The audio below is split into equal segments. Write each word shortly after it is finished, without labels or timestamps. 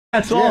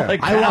That's all. Yeah.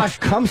 I wash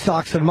cum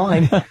socks in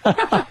mine. You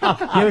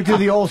ever do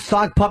the old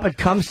sock puppet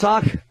cum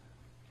sock? You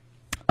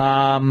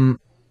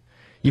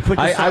put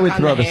the sock I would on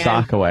throw the hand,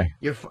 sock away.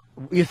 You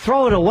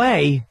throw it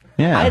away.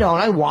 Yeah. I don't.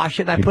 I wash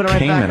it and I put it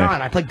right back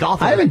on. I play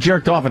golf. I haven't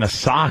jerked off in a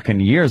sock in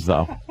years,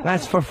 though.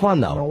 That's for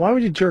fun, though. Well, why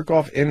would you jerk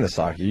off in the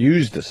sock? You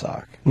use the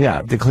sock.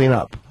 Yeah, to clean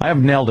up. I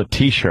have nailed a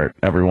T-shirt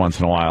every once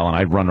in a while, and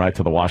I'd run right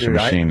to the washing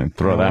machine and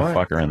throw that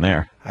fucker in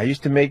there. I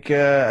used to make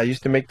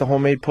the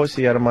homemade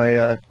pussy out of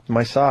my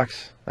my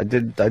socks. I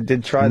did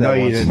try that. No,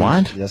 you once. didn't.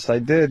 What? Yes, I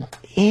did.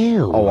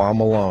 Ew. Oh, I'm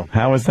alone.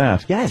 How was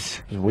that?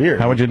 Yes. It was weird.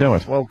 How would you do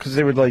it? Well, because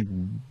they were like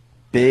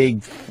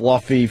big,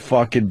 fluffy,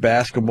 fucking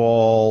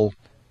basketball,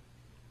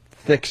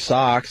 thick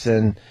socks,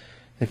 and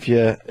if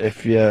you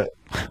give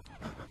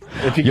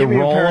me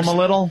roll a pair them a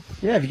little.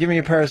 Yeah, if you give me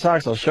a pair of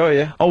socks, I'll show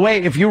you. Oh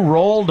wait, if you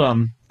rolled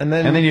them and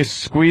then you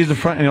squeeze the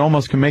front and you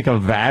almost can make a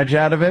vag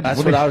out of it.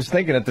 That's what I was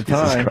thinking at the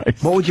time.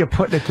 What would you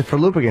put in it for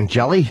lubricant?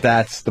 Jelly?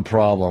 That's the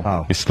problem.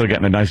 Oh. You're still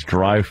getting a nice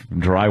dry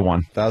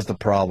one. That was the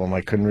problem.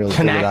 I couldn't really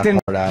figure that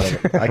part out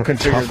of it. I couldn't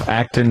figure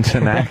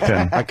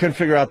Tenactin. I couldn't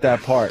figure out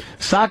that part.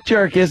 Sock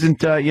jerk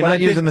isn't. You're not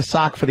using the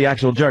sock for the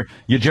actual jerk.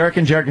 You're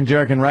jerking.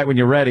 Right when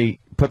you're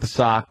ready, put the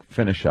sock.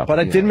 Finish up. But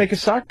I did make a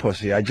sock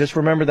pussy. I just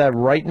remember that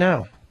right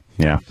now.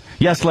 Yeah.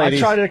 Yes,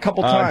 ladies. I tried it a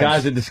couple times.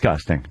 Guys are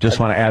disgusting. Just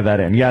want to add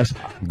that in. Yes,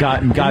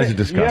 guys are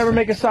disgusting. You ever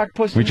make a sock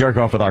pussy? We jerk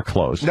off with our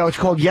clothes. No, it's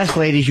called Yes,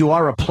 Ladies, You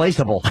Are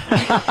Replaceable.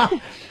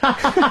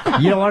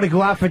 You don't want to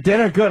go out for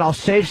dinner? Good. I'll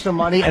save some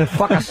money and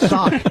fuck a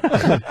sock.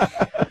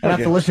 I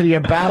have to listen to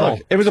your babble.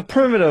 Look, it was a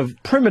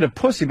primitive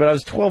pussy, but I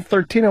was 12,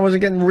 13. I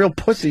wasn't getting real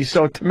pussy,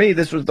 so to me,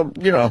 this was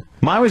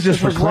Mine was just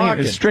for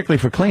clean, strictly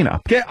for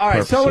cleanup. All right,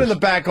 purposes. Someone in the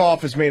back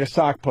office made a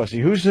sock pussy.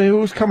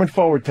 Who's coming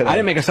forward today? I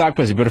didn't make a sock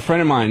pussy, but a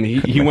friend of mine,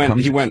 he went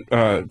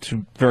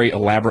to very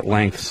elaborate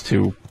lengths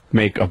to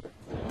make a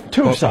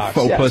faux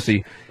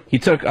pussy. He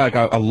took like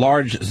a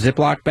large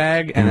Ziploc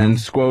bag and then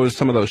squoze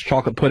some of those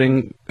chocolate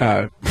pudding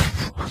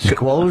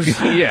squoze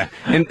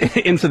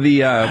into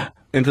the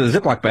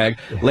Ziploc bag,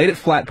 laid it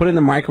flat, put it in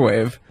the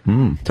microwave,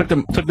 took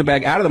the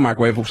bag out of the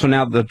microwave, so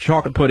now the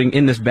chocolate pudding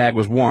in this bag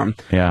was warm.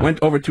 Yeah. Went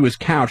over to his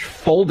couch,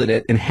 folded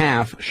it in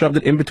half, shoved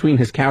it in between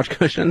his couch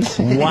cushions.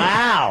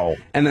 Wow!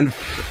 And then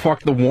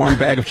fucked the warm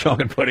bag of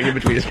chocolate pudding in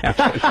between his couch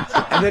cushions.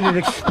 And then it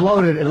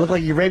exploded. It looked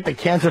like you raped a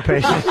cancer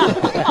patient.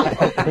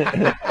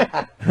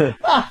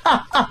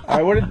 All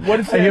right, what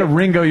did Sam? I hear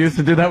Ringo used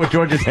to do that with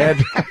George's head.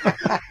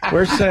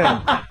 Where's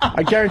Sam?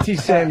 I guarantee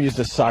Sam used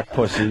a sock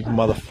pussy,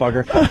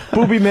 motherfucker.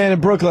 Booby Man in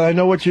Brooklyn, I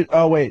know what you...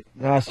 Oh, wait.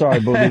 Sorry,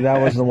 Booby. That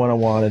wasn't the one I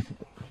wanted.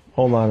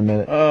 Hold on a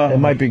minute. It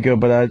might be good,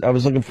 but I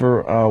was looking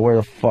for where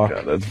the fuck.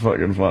 God, that's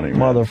fucking funny, man.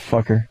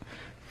 Motherfucker.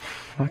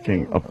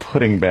 Fucking a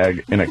pudding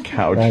bag in a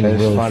couch. That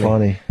is really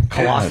funny.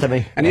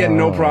 Colostomy. And he had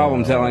no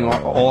problem telling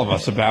all of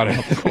us about it.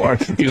 Of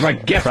course. He was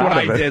like, guess what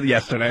I did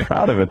yesterday.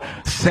 Proud of it.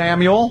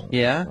 Samuel?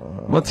 Yeah?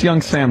 What's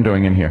young Sam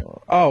doing in here?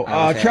 Oh,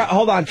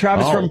 hold on.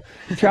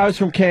 Travis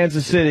from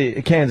Kansas City,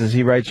 Kansas.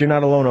 He writes, "You're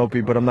not alone, Opie,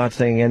 but I'm not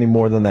saying any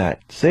more than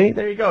that." See,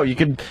 there you go. You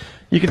can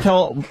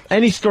tell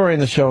any story in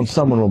the show, and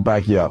someone will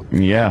back you up.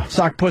 Yeah.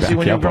 Sock pussy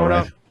when you were growing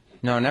up.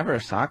 No, never a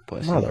sock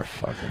pussy.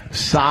 Motherfucker.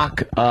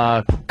 Sock,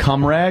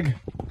 cum rag?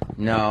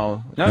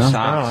 No No?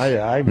 socks.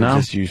 I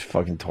just use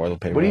fucking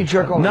toilet paper. What do you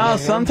jerk off? No,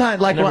 sometimes,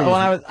 like when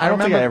I don't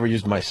think I ever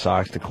used my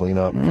socks to clean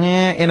up.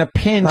 Yeah, in a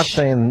pinch. Not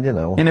saying,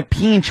 In a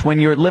pinch when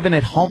you're living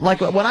at home.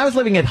 Like when I was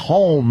living at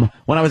home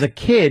when I was a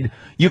kid,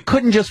 you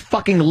couldn't just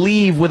fucking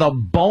leave with a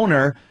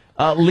boner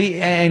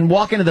and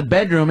walk into the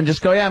bedroom and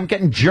just go, yeah, I'm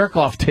getting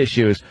jerk-off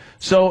tissues.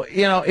 So,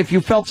 if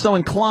you felt so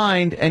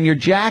inclined and you're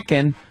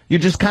jacking, you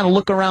just kind of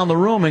look around the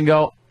room and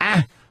go,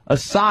 a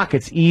sock,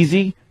 it's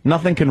easy.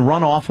 Nothing can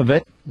run off of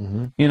it.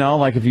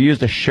 Like if you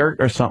used a shirt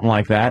or something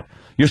like that.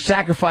 You're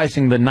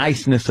sacrificing the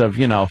niceness of,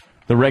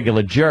 the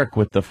regular jerk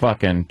with the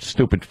fucking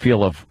stupid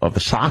feel of the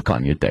sock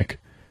on your dick.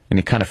 And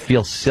you kind of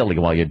feel silly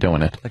while you're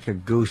doing it. Like a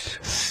goose.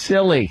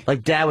 Silly.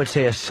 Like Dad would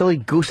say, a silly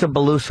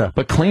goosa-baloosa.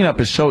 But cleanup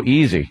is so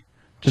ezy.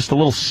 Just a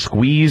little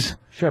squeeze.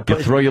 Sure.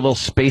 You throw your little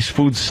space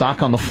food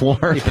sock on the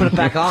floor. You put it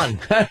back on.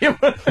 You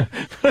put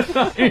it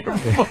on your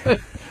foot.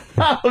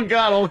 Oh,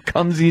 God, all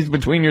cumsies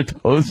between your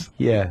toes.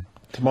 Yeah.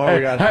 Tomorrow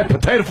we got... Hey,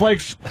 potato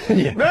flakes.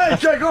 Hey,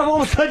 jerk off,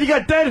 all of a sudden you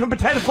got dead from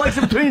potato flakes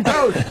in between your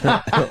toes.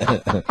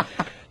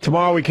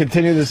 Tomorrow we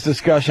continue this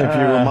discussion, if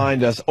you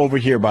remind us, over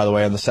here, by the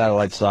way, on the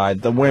satellite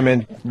side. The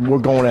women, we're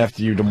going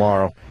after you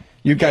tomorrow.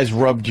 You guys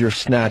rubbed your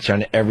snatch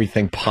on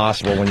everything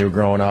possible when you were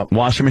growing up.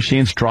 Washing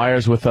machines,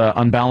 dryers with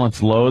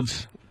unbalanced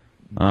loads.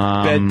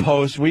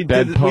 Bedposts. We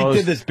did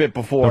this bit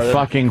before. The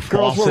fucking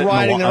girls faucet were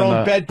riding their own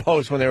the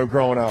bedposts when they were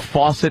growing up.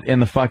 Faucet in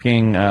the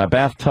fucking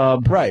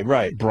bathtub. Right.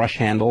 Brush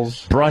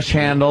handles.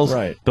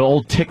 Right. The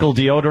old tickle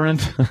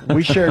deodorant.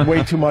 We shared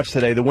way too much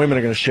today. The women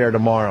are going to share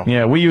tomorrow.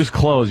 Yeah, we use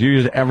clothes. You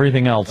use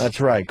everything else.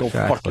 That's right. Go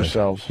fuck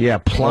yourselves. Yeah,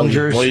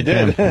 plungers. Well, you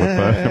did.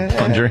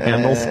 Plunger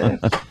handles.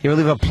 You ever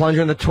leave a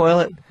plunger in the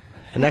toilet?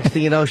 The next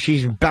thing you know,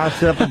 she's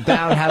bouncing up and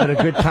down, having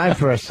a good time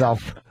for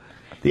herself.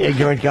 The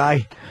ignorant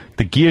guy.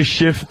 The gear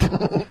shift.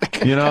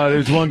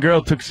 There's one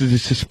girl took a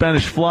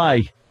Spanish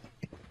fly.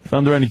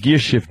 Found her on a gear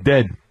shift,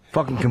 dead.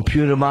 Fucking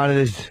computer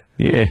monitors.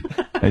 Yeah,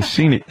 I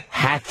seen it.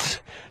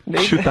 Hats.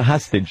 Shoot the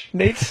hostage.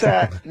 Nate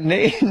Sack from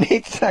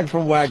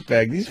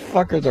Wackbag. These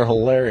fuckers are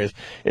hilarious.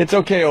 It's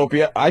okay,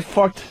 Opie. I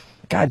fucked.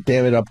 God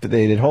damn it, up to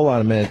date. Hold on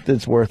a minute.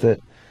 It's worth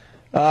it.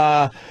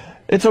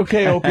 It's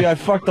okay, Opie. I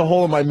fucked a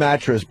hole in my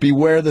mattress.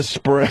 Beware the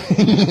spring.